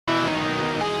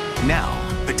Now,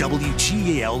 the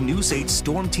WGAL News 8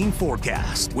 Storm Team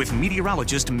forecast with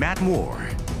meteorologist Matt Moore.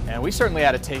 And we certainly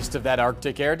had a taste of that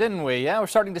Arctic air, didn't we? Yeah, we're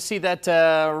starting to see that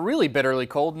really bitterly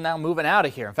cold now moving out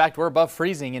of here. In fact, we're above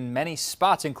freezing in many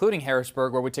spots, including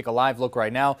Harrisburg, where we take a live look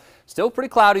right now. Still pretty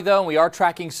cloudy, though, and we are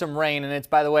tracking some rain. And it's,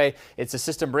 by the way, it's a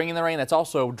system bringing the rain that's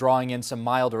also drawing in some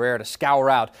milder air to scour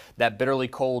out that bitterly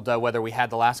cold weather we had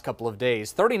the last couple of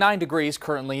days. 39 degrees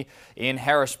currently in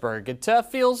Harrisburg. It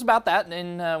feels about that.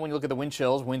 And when you look at the wind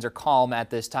chills, winds are calm at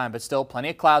this time, but still plenty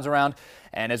of clouds around.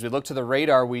 And as we look to the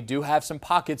radar, we do have some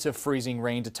pockets of freezing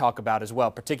rain to talk about as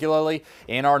well, particularly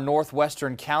in our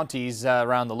northwestern counties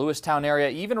around the Lewistown area,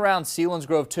 even around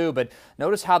Selinsgrove too. But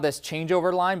notice how this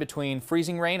changeover line between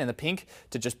freezing rain and the pink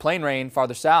to just plain rain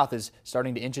farther south is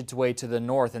starting to inch its way to the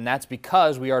north. And that's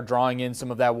because we are drawing in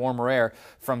some of that warmer air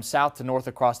from south to north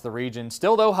across the region.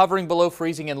 Still, though, hovering below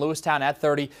freezing in Lewistown at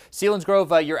 30.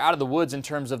 Selinsgrove, you're out of the woods in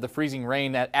terms of the freezing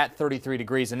rain at 33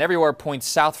 degrees. And everywhere points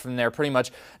south from there, pretty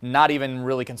much not even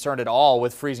really concerned at all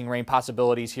with freezing rain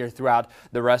possibilities here throughout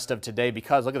the rest of today,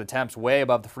 because look at the temps way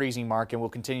above the freezing mark, and we'll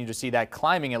continue to see that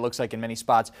climbing, it looks like, in many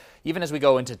spots even as we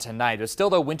go into tonight. But still,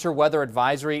 though, winter weather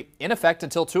advisory in effect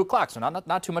until 2 o'clock, so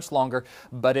not too much longer,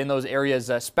 but in those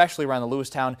areas, especially around the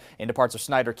Lewistown into parts of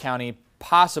Snyder County,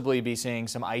 possibly be seeing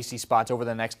some icy spots over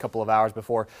the next couple of hours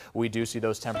before we do see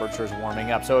those temperatures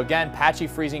warming up. So again, patchy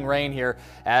freezing rain here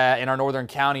in our northern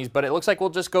counties, but it looks like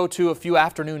we'll just go to a few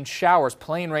afternoon showers,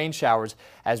 plain rain showers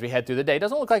as we head through the day.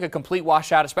 Doesn't look like a complete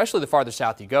washout, especially the farther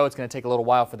south you go. It's going to take a little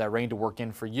while for that rain to work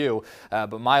in for you,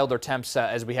 but milder temps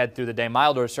as we head through the day.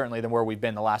 Milder certainly than where we've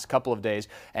been the last couple of days,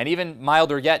 and even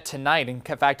milder yet tonight. In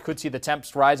fact, could see the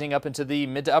temps rising up into the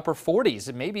mid to upper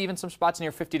 40s, maybe even some spots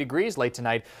near 50 degrees late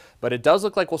tonight, but it does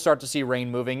look like we'll start to see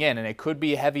rain moving in, and it could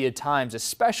be heavy at times,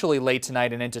 especially late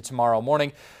tonight and into tomorrow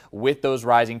morning with those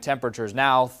rising temperatures.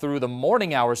 Now, through the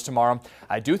morning hours tomorrow,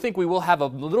 I do think we will have a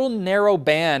little narrow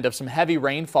band of some heavy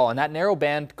rainfall, and that narrow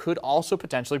band could also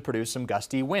potentially produce some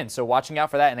gusty winds. So watching out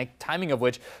for that, and a timing of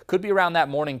which could be around that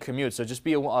morning commute. So just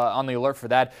be on the alert for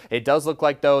that. It does look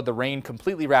like, though, the rain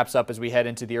completely wraps up as we head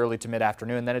into the early to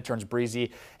mid-afternoon. Then it turns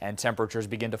breezy and temperatures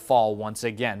begin to fall once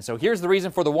again. So here's the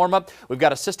reason for the warm-up. We've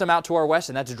got a system out to our west,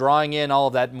 and that's drawing in all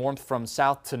of that warmth from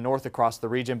south to north across the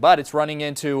region, but it's running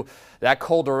into that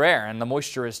colder air, and the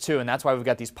moisture is too, and that's why we've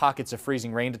got these pockets of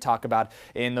freezing rain to talk about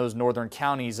in those northern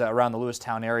counties around the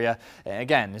Lewistown area.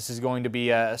 Again, this is going to be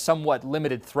a somewhat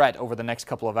limited threat over the next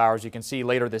couple of hours. You can see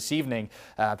later this evening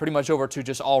pretty much over to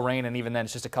just all rain, and even then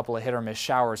it's just a couple of hit or miss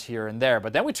showers here and there.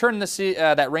 But then we turn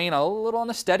that rain a little on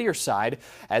the steadier side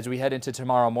as we head into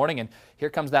tomorrow morning, and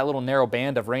here comes that little narrow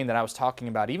band of rain that I was talking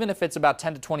about. Even if it's about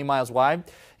 10 to 20 miles wide,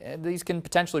 these can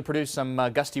potentially produce some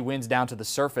gusty winds down to the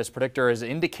surface. Predictor is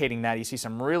indicating that you see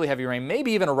some really heavy rain,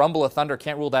 maybe even a rumble of thunder.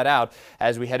 Can't rule that out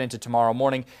as we head into tomorrow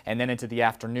morning, and then into the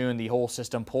afternoon. The whole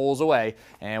system pulls away,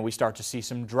 and we start to see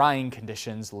some drying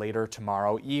conditions later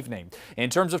tomorrow evening. In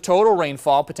terms of total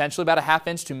rainfall, potentially about a ½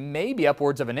 inch to maybe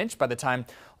upwards of an inch by the time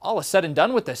all is said and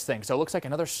done with this thing. So it looks like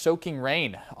another soaking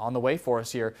rain on the way for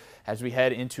us here as we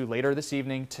head into later this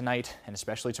evening, tonight, and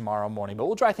especially tomorrow morning. But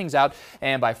we'll dry things out,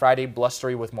 and by Friday,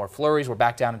 blustery with more flurries. We're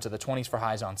back down into the 20s for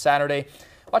highs on Saturday.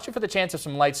 Watching for the chance of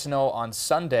some light snow on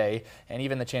Sunday, and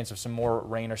even the chance of some more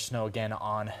rain or snow again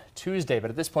on Tuesday. But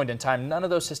at this point in time, none of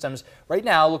those systems right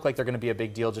now look like they're going to be a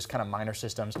big deal, just kind of minor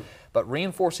systems, but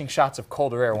reinforcing shots of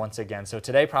colder air once again. So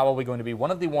today probably going to be one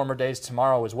of the warmer days,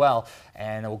 tomorrow as well,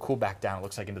 and it will cool back down, it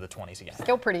looks like, into the 20s again.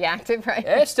 Still pretty active, right?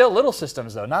 It's still little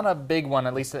systems, though, not a big one,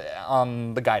 at least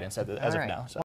on the guidance as of now. So.